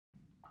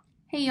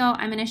Hey y'all,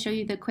 I'm going to show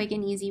you the quick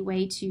and easy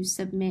way to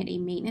submit a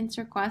maintenance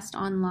request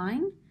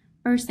online.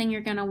 First thing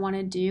you're going to want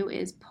to do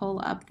is pull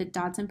up the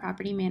Dodson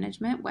Property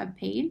Management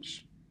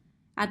webpage.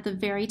 At the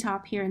very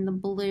top here in the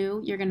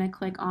blue, you're going to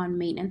click on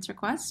Maintenance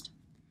Request.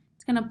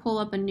 It's going to pull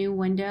up a new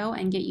window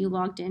and get you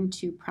logged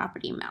into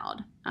Property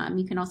Meld.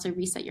 You can also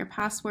reset your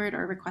password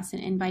or request an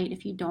invite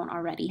if you don't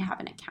already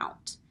have an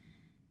account.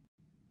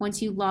 Once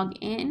you log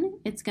in,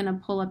 it's going to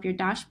pull up your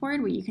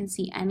dashboard where you can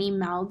see any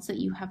melds that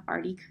you have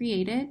already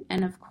created,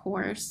 and of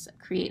course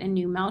create a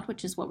new meld,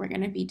 which is what we're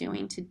going to be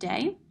doing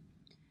today.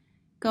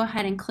 Go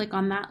ahead and click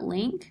on that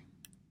link,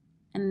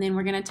 and then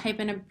we're going to type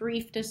in a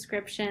brief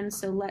description.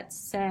 So let's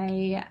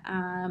say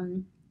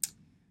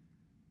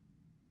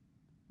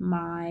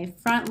my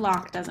front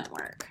lock doesn't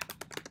work.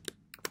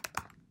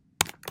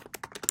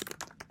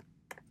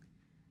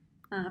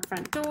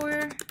 Front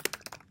door.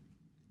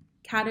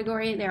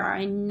 Category, there are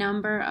a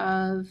number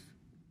of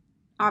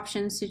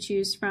options to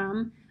choose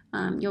from.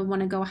 You'll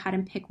want to go ahead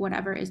and pick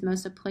whatever is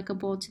most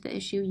applicable to the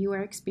issue you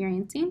are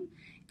experiencing.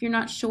 If you're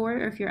not sure,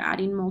 or if you're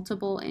adding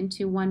multiple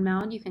into one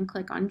meld, you can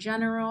click on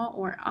General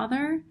or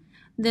Other.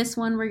 This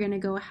one we're going to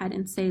go ahead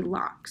and say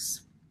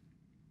Locks.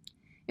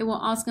 It will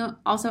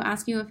also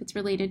ask you if it's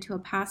related to a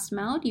past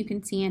meld. You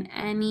can see in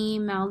any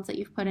melds that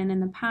you've put in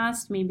the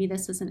past, maybe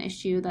this is an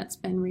issue that's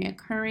been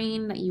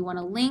reoccurring that you want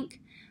to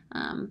link.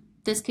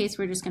 This case,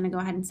 we're just going to go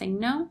ahead and say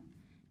no.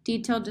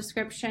 Detailed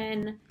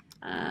description,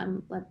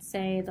 let's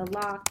say the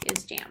lock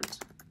is jammed.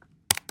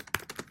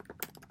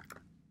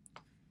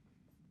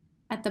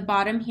 At the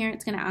bottom here,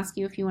 it's going to ask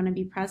you if you want to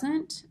be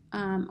present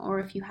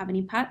or if you have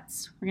any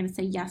pets. We're going to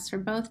say yes for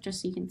both,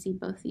 just so you can see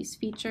both these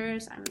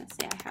features. I'm going to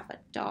say I have a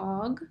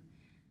dog.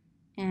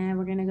 And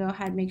we're going to go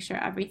ahead and make sure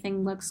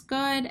everything looks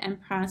good and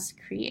press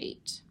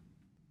create.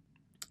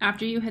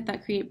 After you hit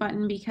that create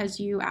button, because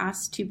you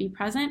asked to be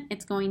present,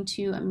 it's going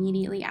to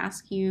immediately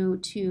ask you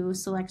to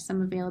select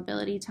some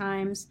availability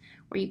times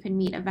where you can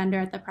meet a vendor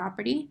at the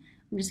property.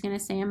 I'm just going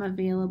to say I'm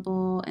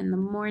available in the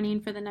morning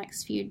for the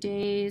next few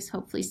days.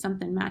 Hopefully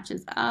something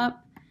matches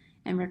up,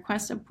 and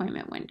request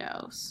appointment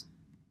windows.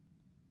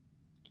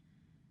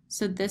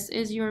 So this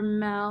is your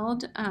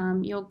meld.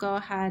 You'll go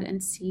ahead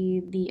and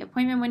see the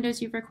appointment windows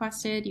you've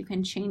requested. You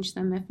can change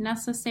them if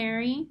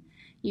necessary.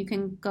 You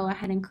can go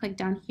ahead and click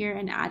down here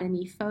and add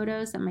any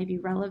photos that might be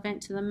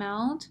relevant to the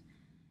meld.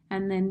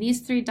 And then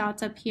these three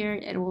dots up here,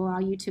 it will allow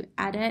you to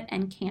edit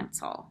and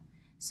cancel.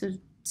 So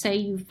say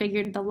you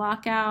figured the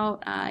lock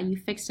out, you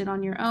fixed it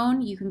on your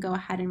own, you can go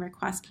ahead and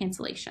request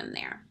cancellation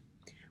there.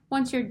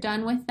 Once you're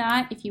done with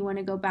that, if you want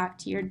to go back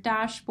to your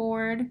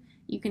dashboard,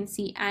 you can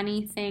see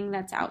anything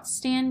that's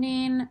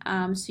outstanding.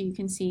 So you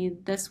can see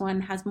this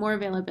one has more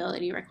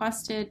availability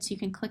requested, so you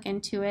can click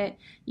into it.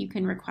 You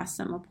can request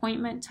some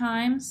appointment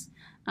times.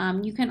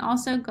 You can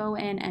also go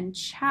in and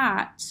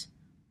chat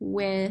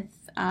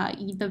with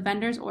the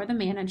vendors or the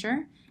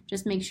manager.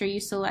 Just make sure you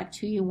select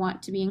who you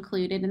want to be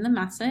included in the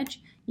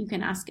message. You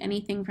can ask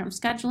anything from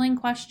scheduling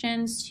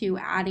questions to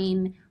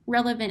adding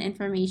relevant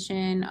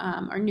information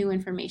or new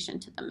information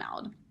to the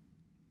meld.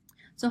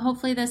 So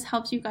hopefully this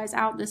helps you guys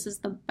out. This is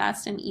the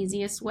best and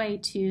easiest way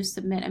to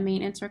submit a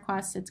maintenance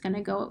request. It's going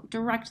to go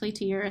directly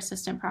to your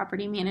assistant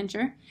property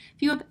manager.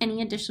 If you have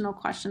any additional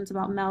questions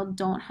about Meld,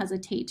 don't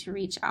hesitate to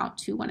reach out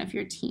to one of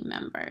your team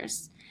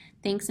members.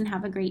 Thanks and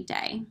have a great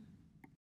day.